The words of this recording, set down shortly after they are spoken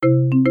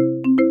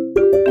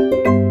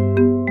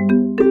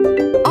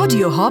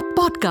Audio Hop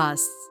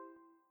Podcasts.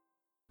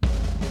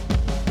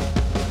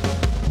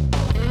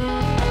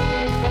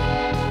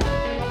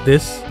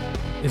 This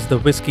is the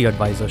Whisky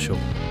Advisor show.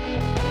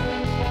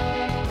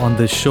 On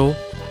this show,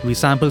 we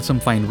sample some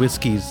fine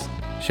whiskies,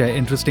 share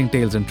interesting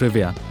tales and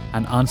trivia,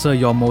 and answer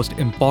your most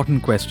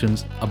important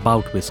questions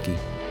about whiskey.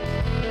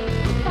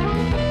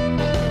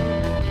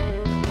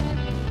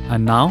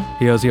 And now,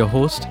 here's your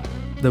host,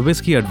 the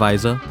Whisky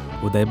Advisor,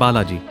 Uday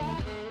Balaji.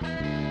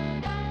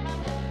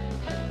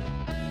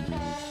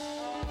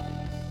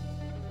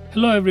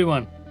 Hello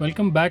everyone,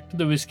 welcome back to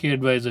the Whisky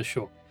Advisor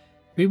show.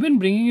 We've been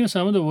bringing you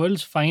some of the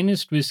world's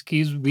finest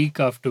whiskies week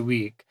after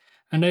week,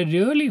 and I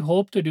really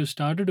hope that you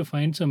started to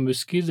find some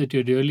whiskies that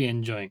you're really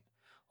enjoying,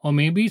 or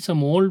maybe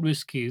some old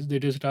whiskies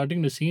that you're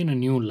starting to see in a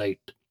new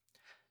light.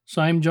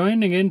 So I'm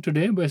joined again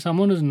today by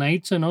someone whose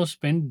nights are now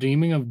spent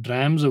dreaming of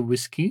drams of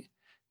whiskey,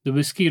 the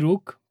whiskey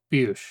rook,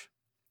 Piyush.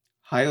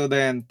 Hi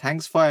Uday, and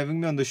thanks for having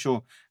me on the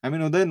show.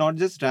 Uday, not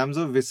just drams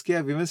of whiskey,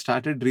 I've even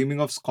started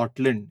dreaming of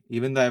Scotland,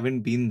 even though I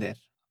haven't been there.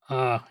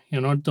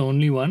 You're not the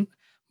only one,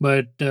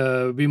 but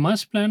we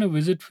must plan a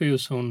visit for you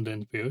soon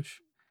then, Piyush.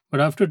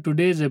 But after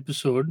today's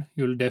episode,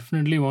 you'll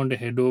definitely want to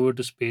head over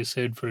to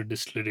Speyside for a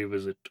distillery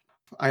visit.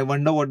 I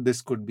wonder what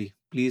this could be.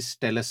 Please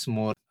tell us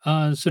more.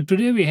 So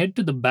today we head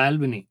to the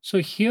Balvenie. So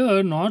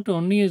here, not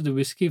only is the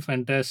whiskey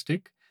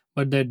fantastic,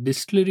 but the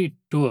distillery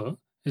tour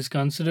is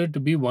considered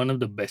to be one of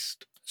the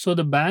best. So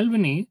the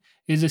Balvenie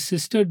is a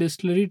sister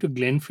distillery to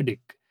Glenfiddich,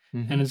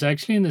 Mhm. and it's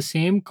actually in the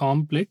same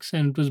complex,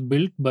 and it was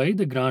built by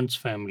the Grants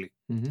family.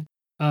 Mhm.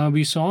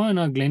 We saw in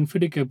our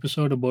Glenfiddich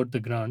episode about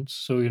the Grants,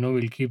 so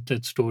we'll keep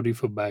that story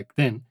for back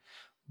then.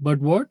 But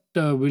what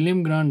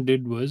William Grant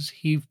did was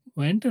he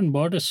went and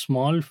bought a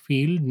small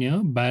field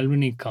near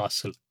Balvenie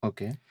Castle,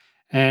 Okay.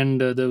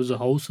 and there was a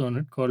house on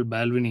it called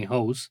Balvenie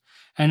House.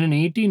 And in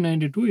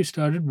 1892, he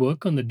started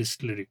work on the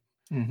distillery.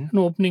 Mhm. And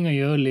opening a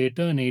year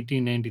later in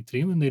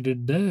 1893, when they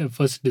did the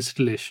first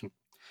distillation.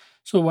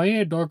 So why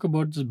I talk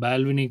about this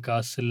Balvenie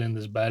Castle and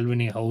this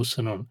Balvenie House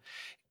and all?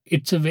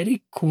 It's a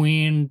very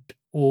quaint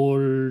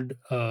old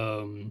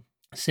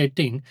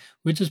setting,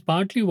 which is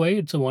partly why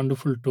it's a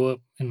wonderful tour,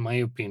 in my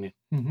opinion.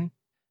 Mhm.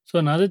 So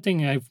another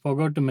thing I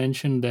forgot to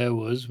mention there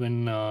was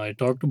when I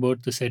talked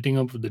about the setting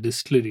up of the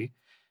distillery,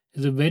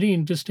 is a very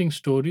interesting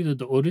story that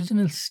the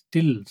original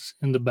stills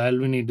in the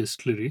Balvenie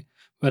distillery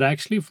were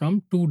actually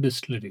from two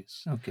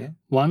distilleries. Okay.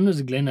 One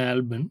is Glen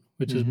Albin,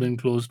 which has Mhm. been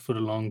closed for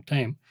a long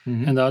time,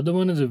 Mhm. and the other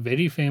one is a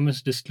very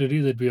famous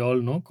distillery that we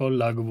all know called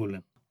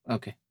Lagavulin.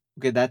 Okay.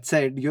 Okay, that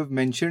said, you have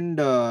mentioned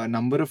a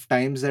number of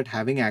times that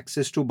having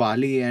access to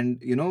barley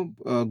and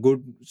a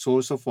good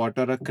source of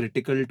water are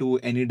critical to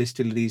any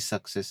distillery's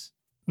success.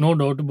 No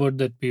doubt about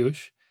that,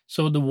 Piyush.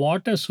 So the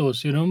water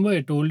source, you remember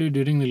I told you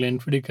during the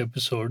Glenfiddich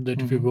episode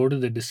that if you Mhm. go to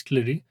the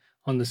distillery,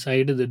 on the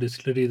side of the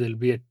distillery there'll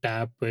be a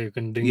tap where you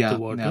can drink the Yeah, yeah.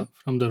 water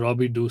from the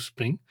Robbie Dew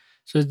spring.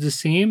 So it's the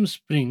same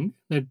spring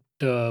that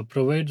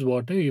provides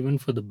water even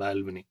for the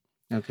Balvenie.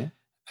 Okay.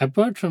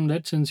 Apart from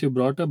that, since you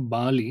brought up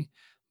barley,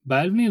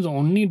 Balvenie is the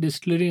only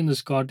distillery in the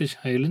Scottish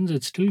Highlands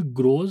that still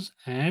grows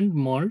and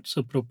malts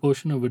a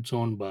proportion of its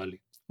own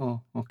barley.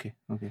 Oh, okay.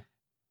 Okay.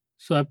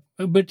 So,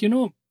 but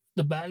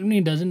the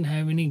Balvenie doesn't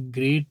have any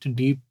great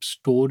deep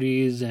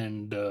stories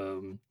and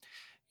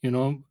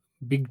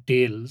big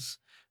tales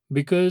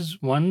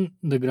because one,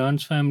 the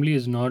Grants family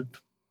is not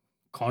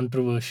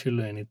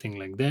controversial or anything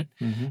like that,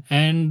 Mhm.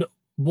 and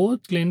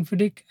both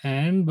Glenfiddich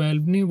and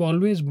Balvenie have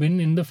always been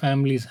in the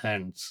family's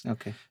hands.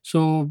 Okay.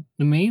 So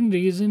the main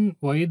reason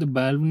why the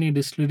Balvenie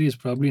distillery is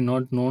probably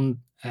not known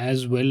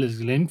as well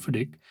as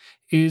Glenfiddich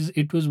is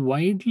it was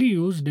widely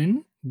used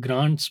in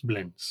Grant's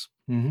blends.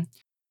 Mhm.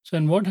 So,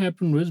 and what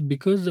happened was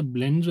because the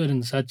blends were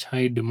in such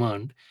high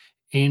demand,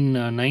 in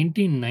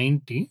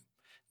 1990,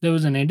 there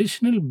was an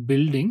additional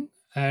building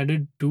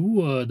added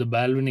to the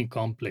Balvenie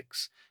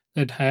complex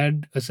that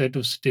had a set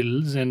of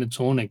stills and its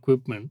own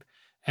equipment,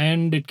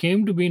 and it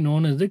came to be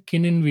known as the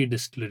Kinninvie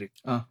Distillery.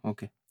 Ah,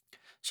 okay.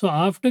 So,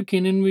 after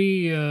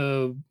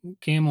Kinninvie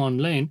came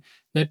online,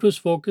 that was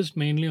focused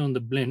mainly on the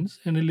blends,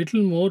 and a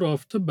little more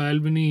of the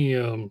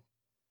Balvenie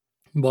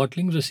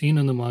bottlings were seen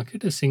on the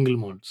market as single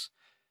malts.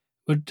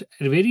 But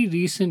very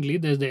recently,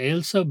 there's the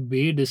Ailsa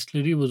Bay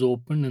distillery was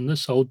opened in the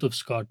south of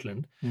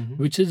Scotland, Mhm.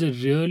 which is a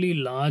really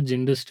large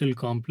industrial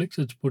complex.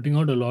 It's putting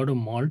out a lot of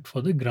malt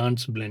for the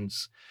Grants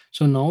blends.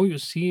 So now you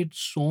see it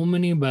so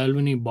many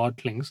Balvenie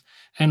bottlings,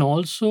 and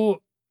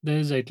also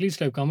there's at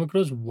least I've come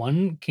across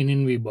one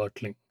Kinninvie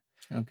bottling.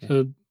 Okay.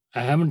 So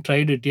I haven't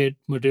tried it yet,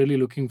 but really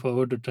looking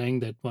forward to trying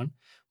that one.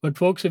 But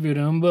folks, if you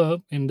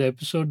remember in the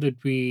episode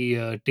that we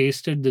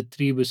tasted the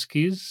three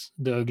whiskies,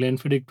 the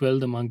Glenfiddich 12,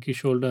 the Monkey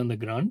Shoulder, and the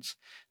Grants,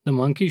 the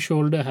Monkey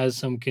Shoulder has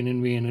some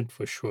Kinninvie in it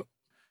for sure.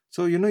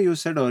 So, you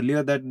said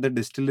earlier that the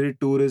distillery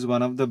tour is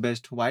one of the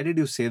best. Why did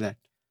you say that?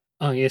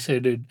 Yes, I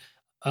did.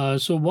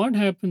 So what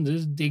happens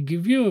is they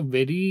give you a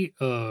very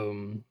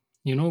good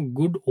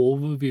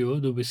overview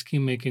of the whiskey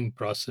making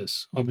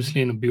process, Mhm.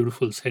 obviously in a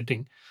beautiful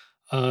setting.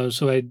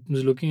 So I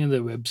was looking at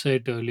their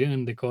website earlier,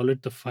 and they call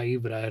it the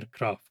five rare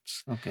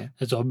crafts. Okay.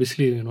 That's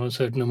obviously a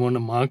certain amount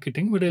of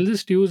marketing, but I'll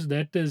just use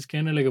that as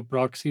kind of like a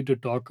proxy to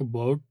talk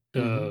about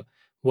Mhm.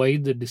 why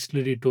the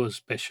distillery tour is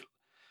special.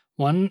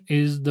 One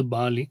is the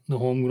barley, the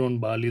homegrown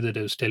barley that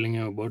I was telling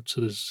you about.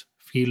 So there's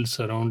fields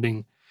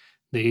surrounding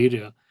the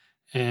area,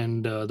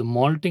 and the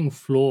malting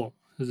floor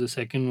is the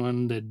second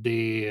one that they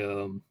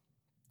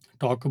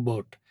talk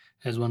about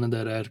as one of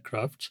their rare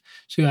crafts.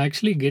 So you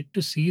actually get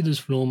to see this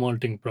flow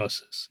malting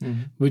process,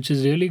 Mhm. which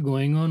is really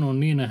going on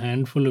only in a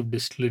handful of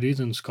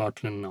distilleries in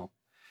Scotland now.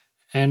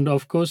 And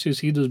of course, you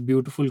see those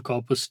beautiful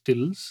copper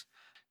stills,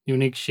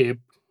 unique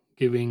shape,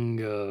 giving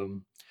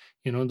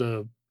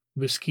the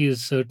whiskey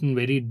is certain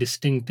very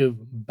distinctive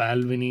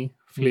Balvenie Mhm.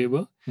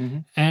 flavor.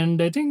 Mhm.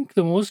 And I think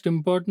the most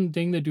important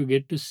thing that you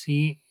get to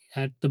see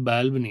at the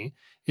Balvenie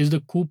is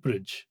the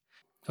cooperage.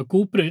 A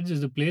cooperage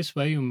is the place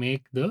where you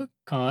make the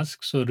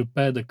casks or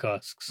repair the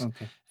casks.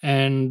 Okay.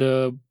 And,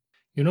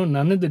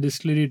 none of the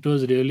distillery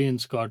tours really in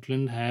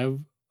Scotland have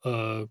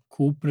a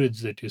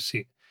cooperage that you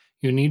see.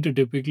 You need to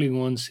typically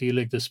go and see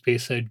like the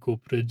Speyside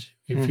cooperage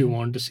if you Mhm.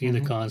 want to see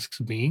the Mhm. casks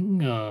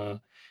being,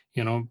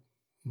 you know,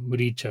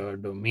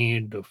 recharred or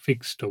made or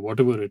fixed or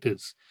whatever it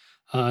is.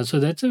 So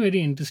that's a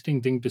very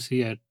interesting thing to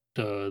see at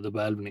the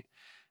Balvenie.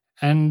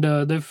 And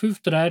the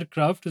fifth rare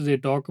craft is they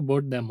talk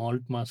about their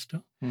malt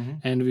master. Mhm.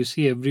 And we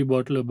see every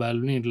bottle of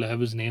Balvenie, it'll have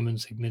his name and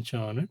signature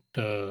on it.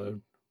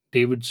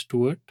 David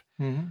Stewart.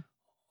 Mhm.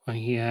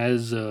 He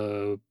has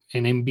an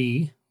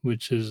MB,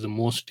 which is the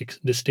most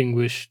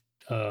distinguished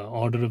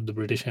order of the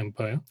British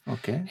Empire.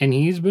 Okay. And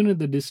he's been at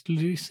the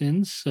distillery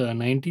since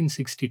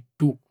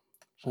 1962.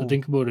 So Oh,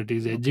 think about it.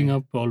 He's edging okay.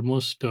 up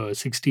almost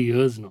 60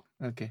 years now.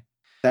 Okay.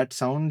 That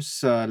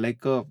sounds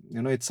like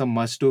it's a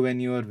must do when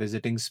you are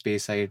visiting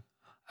Speyside.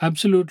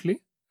 Absolutely.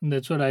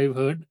 That's what I've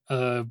heard.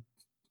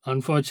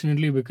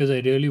 Unfortunately, because I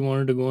really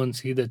wanted to go and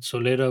see that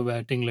Solera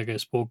Vatting, like I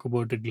spoke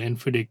about at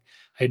Glenfiddich,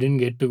 I didn't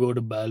get to go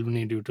to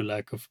Balvenie due to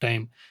lack of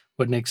time.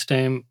 But next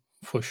time,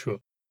 for sure.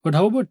 But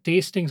how about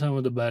tasting some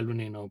of the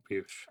Balvenie now,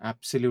 Piyush?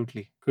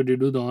 Absolutely. Could you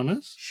do the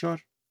honors? Sure.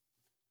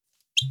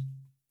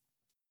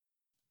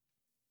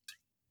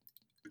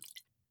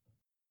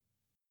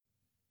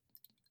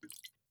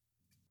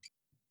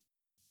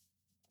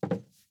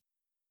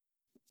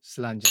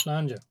 Slanja.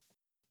 Slanja.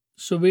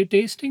 So we're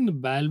tasting the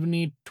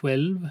Balvenie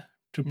 12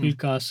 triple Mm.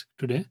 cask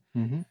today.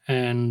 Mhm.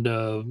 And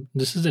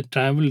this is a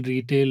travel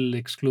retail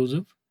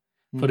exclusive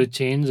for a Mhm.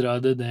 change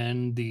rather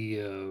than the.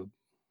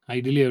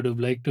 Ideally, I would have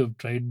liked to have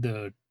tried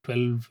the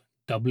 12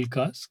 double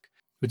cask,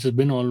 which has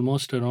been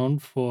almost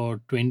around for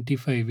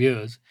 25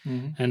 years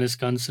Mhm. and is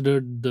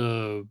considered the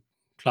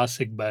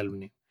classic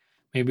Balvenie.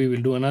 Maybe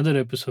we'll do another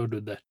episode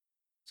with that.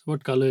 So,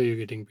 what color are you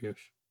getting,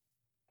 Piyush?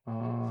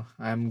 Uh,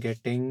 I'm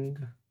getting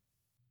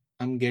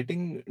I'm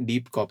getting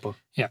deep copper.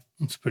 Yeah,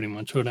 that's pretty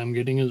much what I'm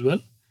getting as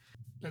well.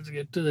 Let's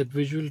get to that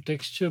visual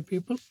texture,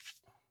 people.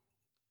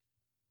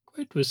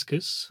 Quite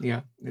viscous.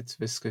 Yeah, it's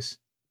viscous.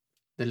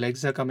 The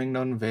legs are coming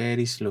down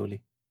very slowly.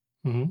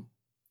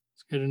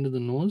 Let's get into the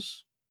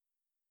nose.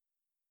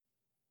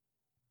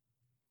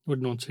 What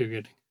notes are you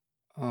getting?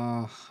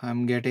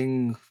 I'm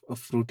getting a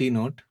fruity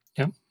note,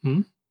 Yeah.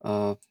 Hmm.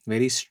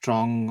 very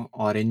strong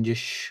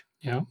orangish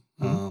Yeah.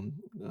 Hmm. um,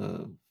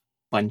 uh,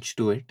 punch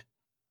to it.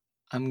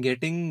 I'm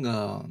getting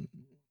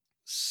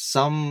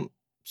some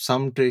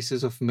some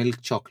traces of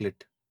milk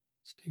chocolate,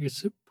 Let's take a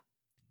sip.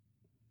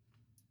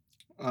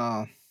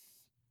 uh,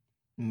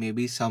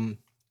 maybe some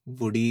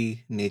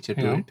woody nature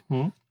to Yeah. it,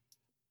 Hmm.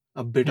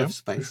 a bit Yeah, of for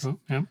spice. sure.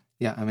 Yeah.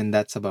 Yeah, I mean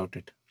that's about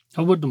it.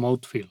 How about the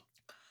mouthfeel?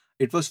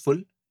 It was full.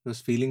 It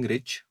was feeling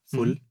rich, Hmm.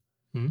 full.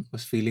 Hmm.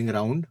 Was feeling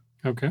round.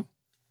 Okay.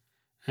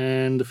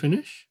 And the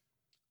finish?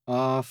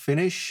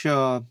 Finish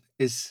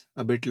is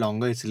a bit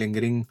longer. It's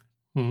lingering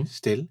Hmm.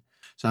 still,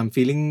 so I'm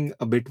feeling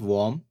a bit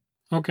warm.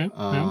 Okay.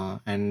 Yeah.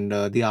 And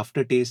the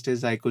aftertaste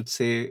is, I could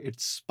say,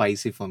 it's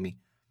spicy for me.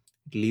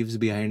 It leaves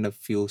behind a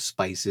few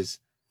spices.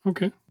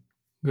 Okay.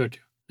 Good.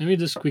 Let me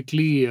just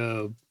quickly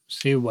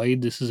say why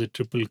this is a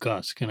triple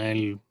cask, and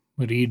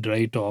I'll read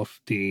right off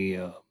the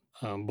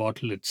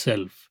bottle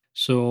itself.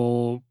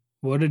 So,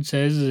 what it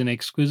says is an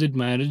exquisite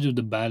marriage of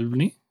the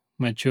Balvenie,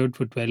 matured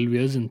for 12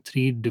 years in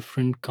three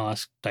different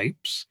cask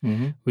types,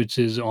 Mm-hmm. which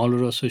is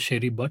Oloroso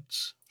sherry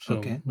butts. So,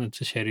 Okay.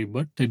 that's a sherry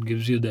butt that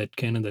gives you that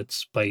kind of that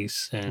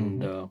spice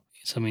and Mm-hmm.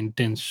 some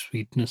intense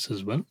sweetness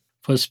as well.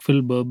 First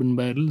fill bourbon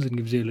barrels, it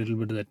gives you a little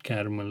bit of that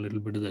caramel, a little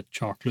bit of that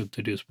chocolate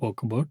that you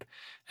spoke about,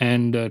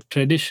 and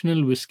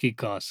traditional whiskey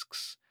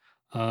casks.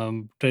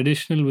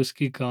 Traditional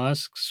whiskey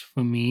casks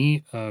for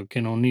me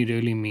can only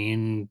really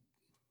mean,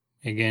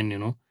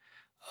 again,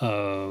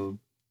 uh,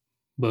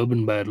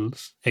 bourbon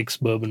barrels, ex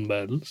bourbon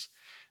barrels.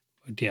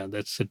 But yeah,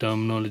 that's the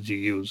terminology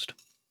used.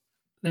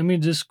 Let me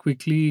just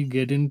quickly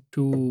get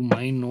into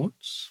my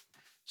notes.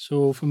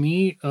 So for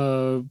me,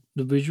 the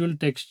visual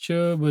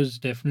texture was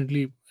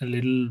definitely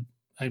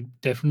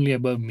definitely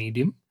above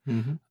medium.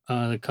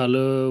 Mm-hmm. The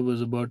color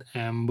was about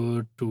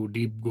amber to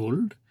deep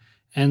gold,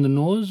 and the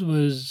nose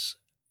was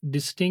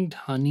distinct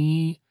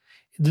honey.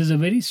 There's a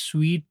very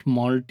sweet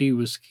malty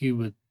whiskey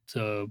with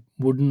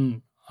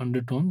wooden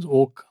undertones,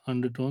 oak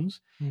undertones,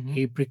 Mm-hmm.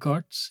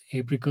 apricots.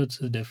 Apricots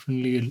is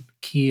definitely a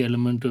key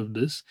element of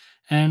this,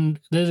 and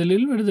there's a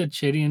little bit of that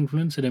cherry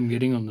influence that I'm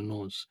getting on the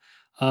nose.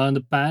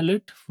 The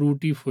palate,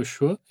 fruity for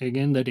sure.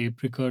 Again, that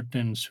apricot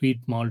and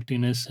sweet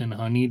maltiness and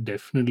honey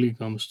definitely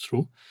comes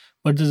through.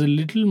 But there's a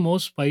little more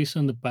spice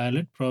on the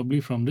palate, probably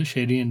from the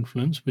sherry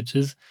influence, which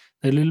is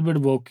a little bit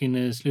of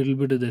oakiness, little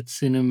bit of that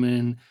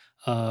cinnamon,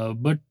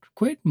 but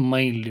quite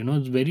mild.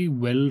 It's very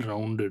well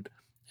rounded,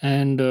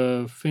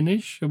 and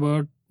finish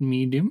about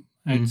medium,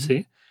 I'd Mm-hmm.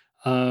 say.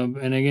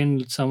 And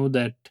again, some of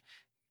that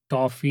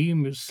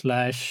toffee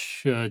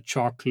slash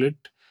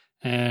chocolate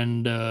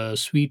and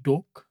sweet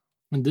oak.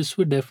 And this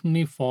would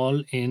definitely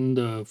fall in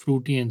the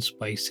fruity and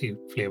spicy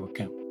flavor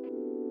camp.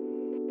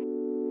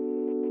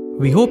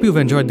 We hope you've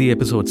enjoyed the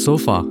episode so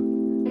far.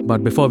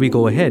 But before we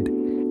go ahead,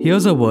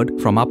 here's a word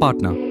from our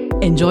partner.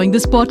 Enjoying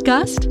this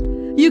podcast?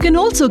 You can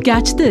also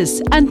catch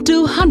this and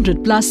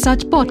 200 plus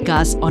such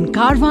podcasts on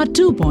Carva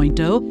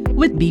 2.0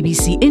 with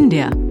BBC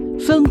India,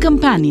 Film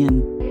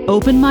Companion,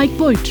 Open Mic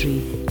Poetry,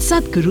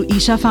 Sadhguru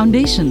Isha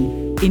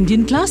Foundation,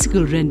 Indian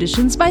classical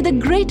renditions by the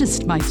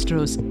greatest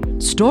maestros,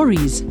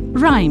 stories,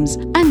 rhymes,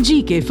 and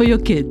GK for your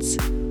kids.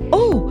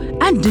 Oh,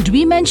 and did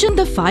we mention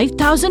the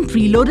 5,000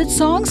 preloaded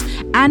songs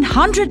and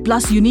 100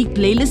 plus unique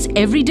playlists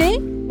every day?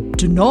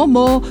 To know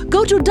more,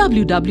 go to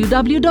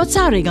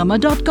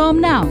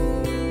www.saregama.com now.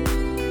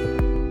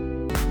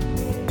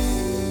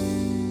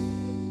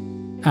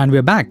 And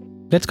we're back.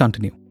 Let's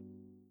continue.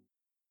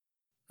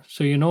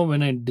 So,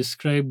 when I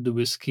described the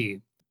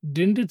whiskey,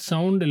 didn't it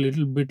sound a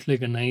little bit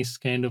like a nice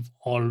kind of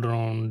all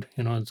round?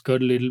 It's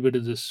got a little bit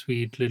of the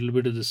sweet, little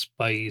bit of the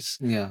spice,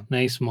 Yeah.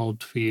 nice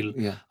mouthfeel.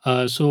 Yeah.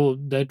 So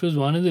that was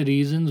one of the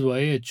reasons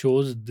why I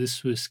chose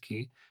this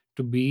whiskey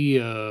to be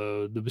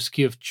the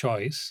whiskey of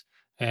choice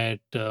at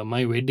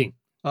my wedding.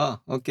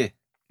 Ah, okay.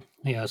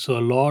 Yeah, so a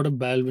lot of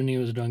Balvenie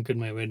was drunk at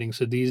my wedding.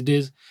 So these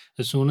days,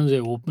 as soon as I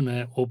open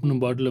a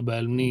bottle of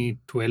Balvenie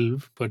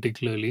 12,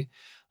 particularly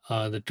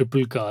the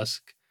triple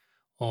cask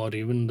or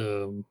even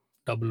the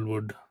double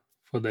wood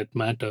for that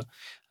matter,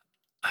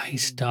 I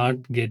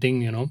start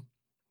getting,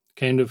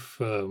 kind of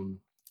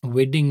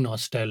wedding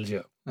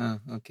nostalgia. Ah,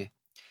 okay.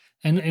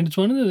 And it's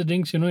one of the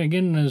things,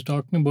 again, I was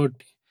talking about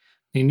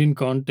the Indian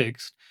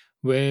context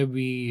where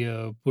we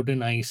put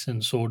in ice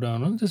and soda,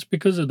 just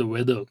because of the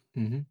weather.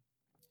 Mm-hmm.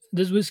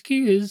 This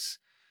whiskey is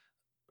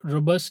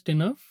robust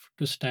enough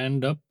to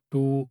stand up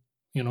to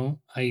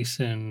ice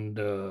and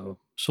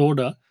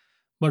soda,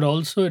 but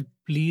also it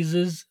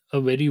pleases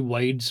a very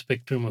wide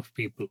spectrum of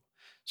people.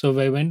 So if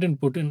I went and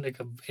put in like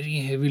a very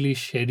heavily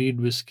sherried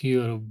whiskey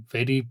or a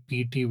very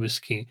peaty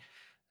whiskey,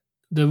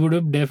 there would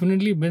have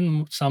definitely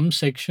been some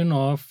section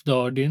of the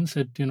audience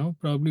that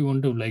probably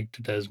wouldn't have liked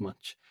it as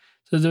much.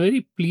 So it's a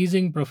very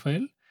pleasing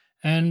profile.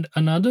 And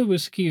another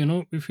whiskey,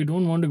 if you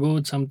don't want to go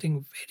with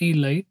something very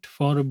light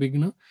for a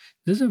beginner,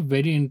 this is a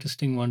very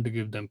interesting one to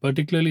give them,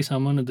 particularly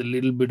someone with a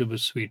little bit of a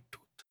sweet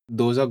tooth.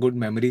 Those are good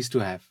memories to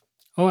have.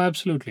 Oh,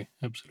 absolutely,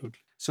 absolutely.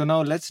 So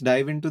now let's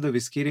dive into the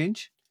whiskey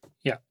range.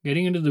 Yeah,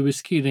 getting into the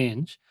whiskey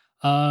range,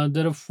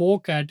 there are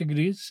 4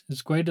 categories.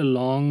 It's quite a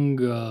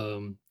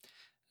long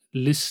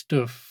list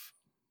of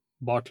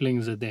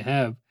bottlings that they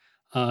have.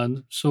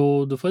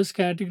 So the first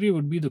category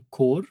would be the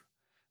core,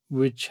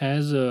 which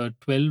has a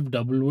 12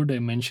 double wood. I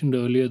mentioned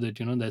earlier that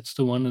that's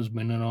the one that's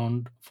been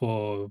around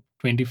for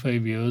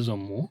 25 years or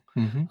more.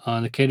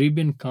 Mm-hmm. The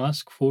Caribbean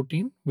cask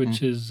 14,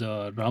 which is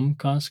rum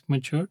cask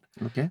matured.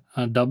 Okay.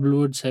 Double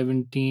wood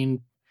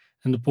 17,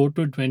 and the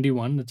portwood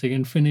 21. That's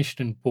again finished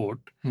in port,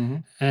 Mm-hmm.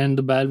 and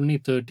the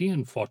Balvenie 30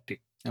 and 40.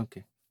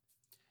 Okay.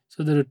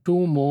 So there are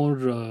 2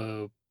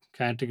 more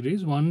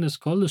categories. One is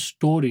called the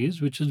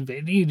stories, which is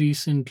very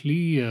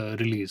recently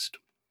released.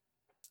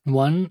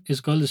 One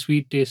is called the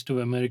sweet taste of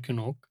American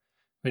oak,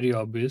 very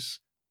obvious,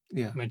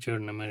 Yeah.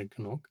 matured in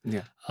American oak.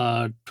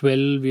 Yeah.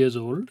 12 years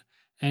old,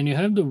 and you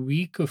have the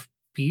week of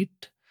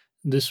peat.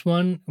 This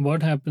one,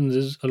 what happens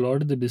is a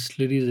lot of the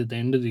distilleries at the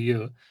end of the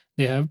year,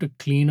 they have to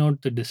clean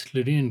out the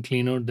distillery and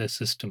clean out their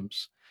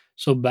systems.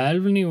 So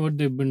Balvenie, what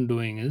they've been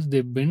doing is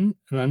they've been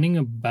running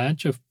a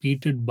batch of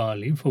peated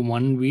barley for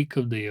 1 week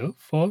of the year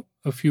for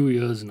a few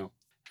years now.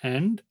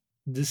 And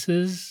this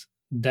is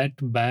that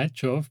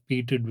batch of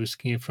peated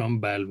whiskey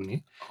from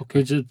Balvenie, Okay.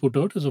 which is put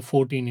out as a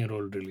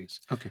 14-year-old release.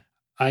 Okay.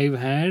 I've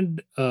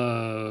had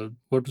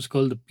what was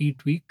called the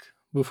Peat Week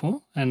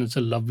before, and it's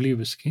a lovely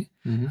whiskey.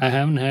 Mm-hmm. I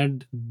haven't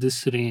had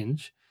this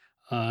range.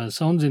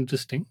 Sounds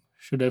interesting.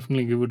 Should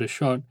definitely give it a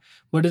shot.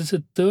 But it's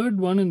the third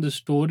one in the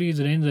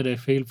stories range that I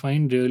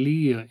find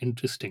really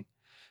interesting.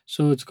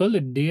 So it's called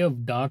the Day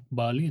of Dark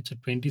Barley. It's a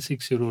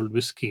 26-year-old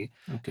whiskey,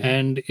 Okay.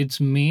 and it's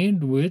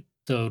made with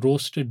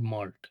roasted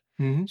malt.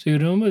 Mm-hmm. So you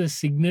remember the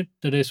signet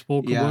that I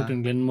spoke about Yeah.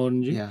 in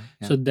Glenmorangie? Yeah.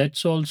 Yeah. So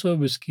that's also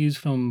whiskeys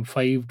from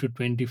 5 to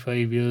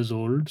 25 years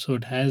old. So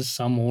it has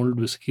some old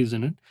whiskeys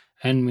in it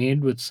and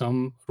made with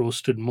some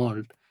roasted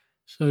malt.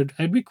 So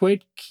I'd be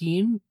quite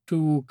keen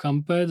to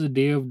compare the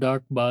Day of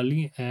Dark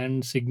Barley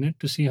and Signet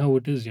to see how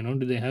it is.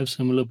 Do they have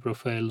similar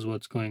profiles?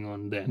 What's going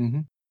on there? Hmm.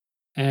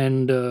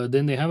 And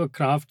then they have a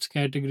crafts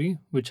category,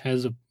 which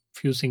has a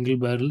few single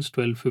barrels,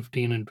 12,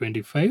 15, and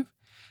 25.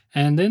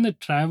 And then the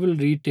travel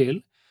retail,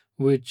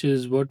 which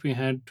is what we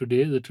had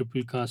today, the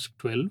triple cask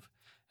 12,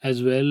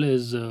 as well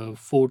as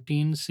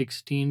 14,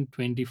 16,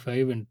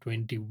 25, and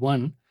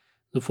 21.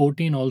 The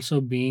 14 also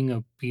being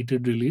a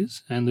peated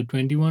release, and the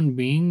 21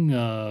 being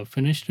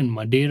finished in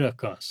Madeira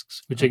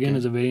casks, which again Okay.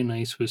 is a very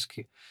nice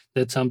whiskey.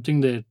 That's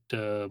something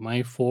that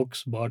my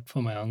folks bought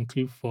for my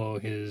uncle for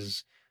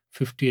his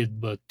 50th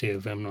birthday,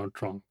 if I'm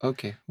not wrong.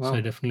 Okay. So I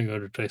Wow. definitely got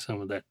to try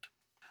some of that.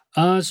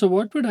 So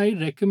what would I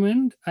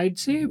recommend? I'd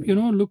say,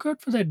 look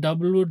out for that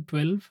double wood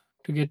 12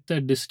 to get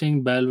that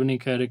distinct Balvenie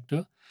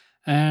character.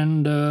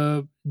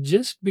 And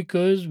just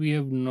because we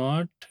have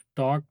not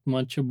talked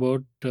much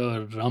about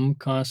rum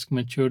cask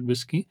matured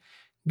whiskey,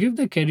 give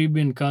the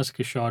Caribbean cask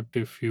a shot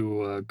if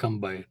you come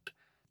by it.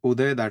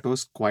 Uday, that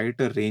was quite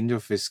a range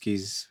of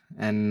whiskies.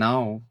 And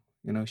now,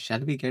 shall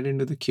we get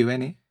into the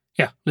Q&A?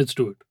 Yeah, let's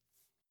do it.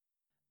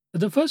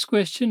 The first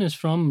question is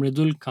from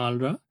Mridul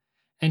Kalra,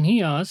 and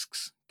he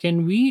asks,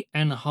 can we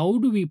and how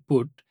do we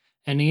put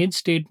an age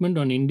statement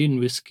on Indian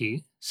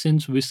whiskey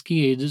since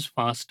whiskey ages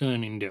faster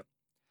in India?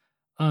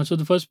 So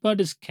the first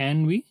part is,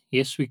 can we?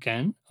 Yes, we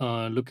can.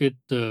 Look at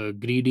the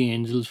greedy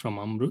angels from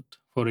Amrut,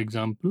 for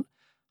example.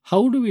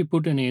 How do we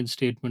put an age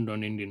statement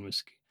on Indian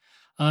whiskey?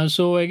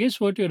 So I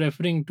guess what you're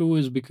referring to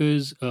is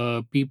because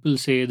people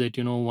say that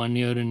 1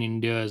 year in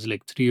India is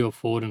like 3 or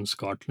 4 in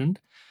Scotland.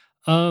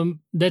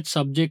 That's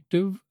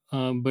subjective.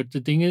 But the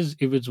thing is,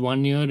 if it's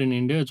 1 year in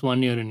India, it's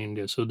 1 year in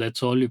India. So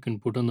that's all you can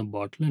put on the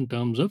bottle in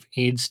terms of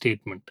age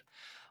statement.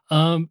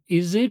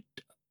 Is it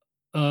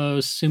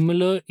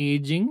similar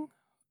aging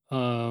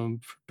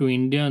to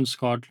India and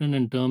Scotland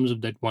in terms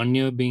of that 1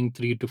 year being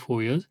 3 to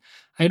 4 years?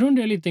 I don't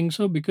really think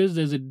so because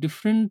there's a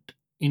different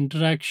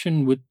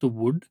interaction with the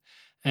wood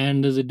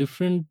and there's a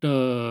different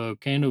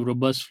kind of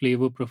robust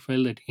flavor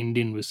profile that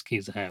Indian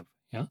whiskies have.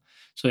 Yeah.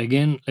 So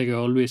again, like I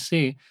always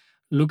say,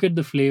 look at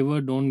the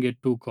flavor, don't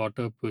get too caught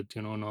up with,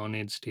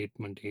 non-age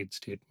statement, age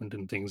statement,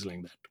 and things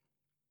like that.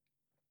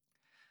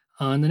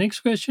 And the next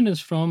question is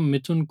from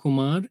Mithun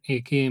Kumar,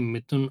 aka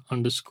Mithun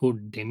underscore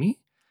Demi.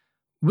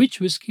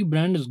 Which whiskey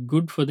brand is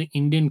good for the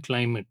Indian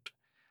climate?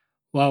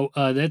 Wow,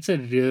 that's a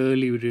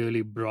really,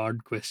 really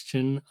broad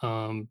question.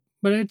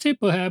 But I'd say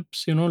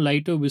perhaps,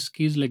 lighter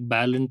whiskeys like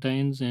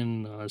Ballantine's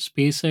and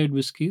Speyside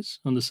whiskeys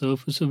on the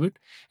surface of it.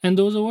 And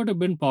those are what have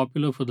been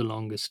popular for the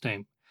longest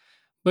time.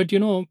 But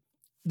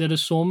there are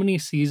so many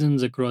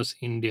seasons across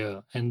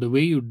India, and the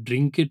way you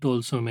drink it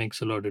also makes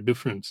a lot of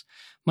difference.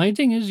 My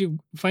thing is, you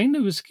find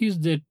the whiskeys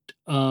that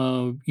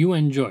you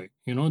enjoy,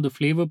 the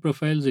flavor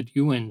profiles that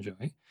you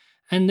enjoy,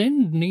 and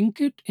then drink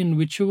it in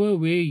whichever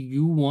way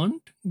you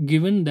want,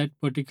 given that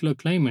particular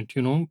climate,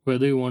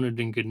 whether you want to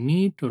drink it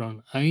neat or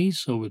on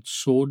ice or with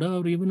soda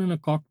or even in a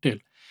cocktail.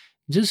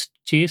 Just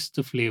chase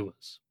the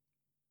flavors.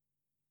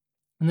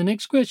 And the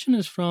next question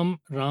is from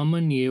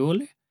Raman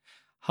Yeole.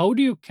 How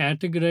do you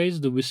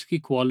categorize the whiskey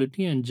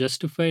quality and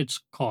justify its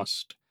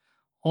cost?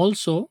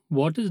 Also,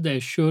 what is the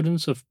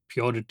assurance of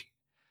purity?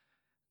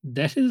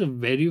 That is a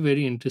very,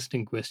 very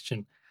interesting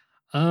question.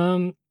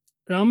 Um,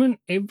 Raman,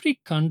 every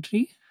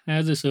country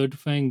has a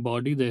certifying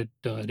body that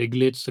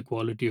regulates the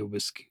quality of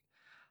whiskey.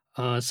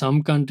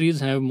 Some countries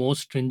have more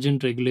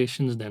stringent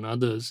regulations than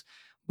others,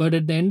 but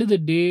at the end of the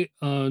day,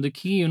 the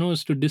key,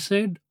 is to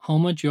decide how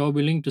much you're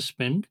willing to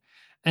spend,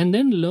 and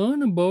then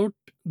learn about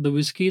the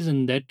whiskeys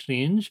in that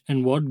range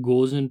and what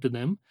goes into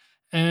them,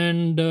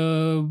 and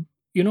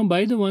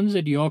buy the ones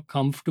that you're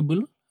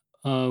comfortable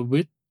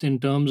with in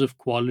terms of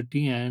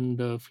quality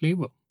and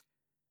flavor.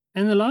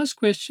 And the last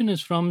question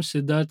is from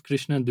Siddharth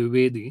Krishna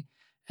Dwivedi.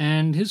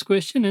 And his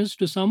question is,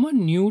 to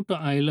someone new to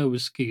Isla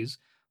whiskies,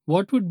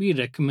 what would be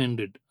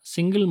recommended?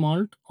 Single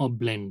malt or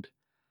blend?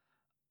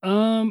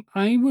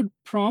 I would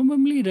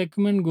probably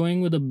recommend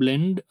going with a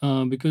blend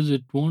because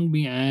it won't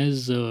be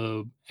as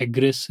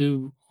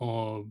aggressive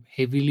or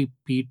heavily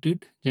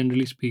peated,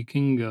 generally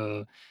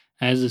speaking,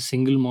 as a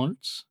single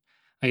malts.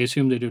 I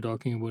assume that you're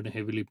talking about a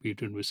heavily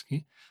peated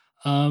whiskey.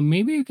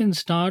 Maybe you can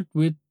start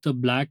with a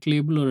black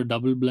label or a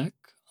double black.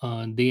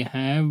 They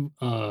have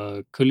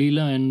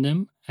Kalila in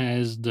them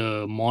as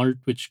the malt,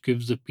 which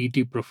gives the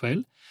peaty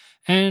profile.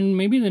 And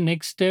maybe the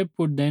next step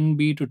would then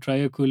be to try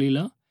a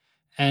Kalila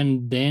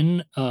and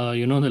then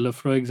the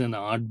Lafroigs and the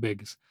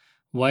Ardbegs.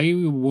 Why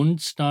we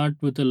wouldn't start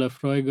with a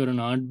Lafroig or an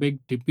Ardbeg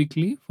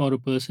typically for a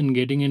person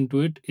getting into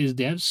it is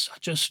they have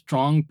such a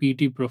strong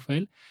PT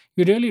profile.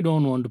 You really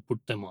don't want to put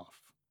them off.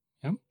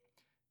 Yeah.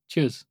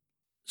 Cheers.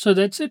 So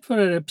that's it for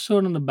our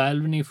episode on the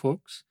Balvenie,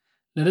 folks.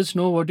 Let us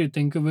know what you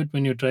think of it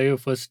when you try your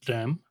first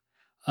dram.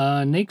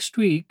 Next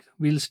week,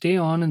 we'll stay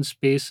on in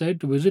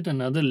Speyside to visit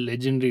another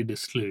legendary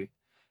distillery.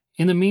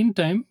 In the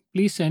meantime,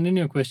 please send in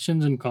your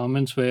questions and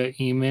comments via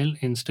email,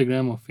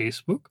 Instagram, or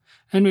Facebook,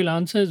 and we'll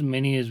answer as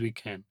many as we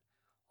can.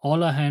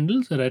 All our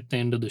handles are at the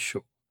end of the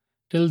show.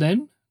 Till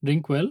then,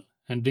 drink well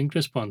and drink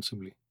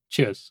responsibly.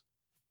 Cheers.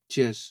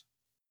 Cheers.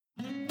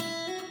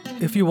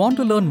 If you want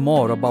to learn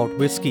more about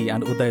Whisky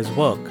and Uday's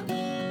work,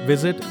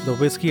 visit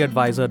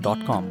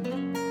thewhiskeyadvisor.com.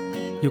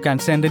 You can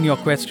send in your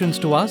questions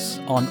to us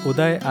on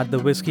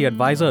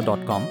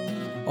uday@thewhiskeyadvisor.com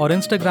or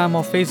Instagram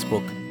or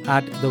Facebook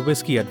at The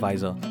Whisky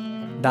Advisor.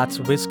 That's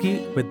whiskey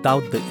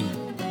without the E.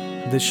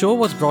 This show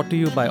was brought to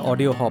you by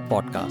Audio Hop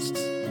Podcasts.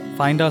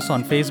 Find us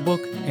on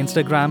Facebook,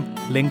 Instagram,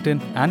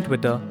 LinkedIn, and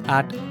Twitter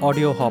at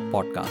Audio Hop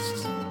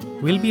Podcasts.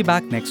 We'll be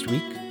back next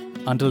week.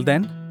 Until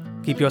then,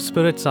 keep your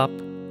spirits up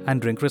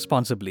and drink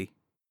responsibly.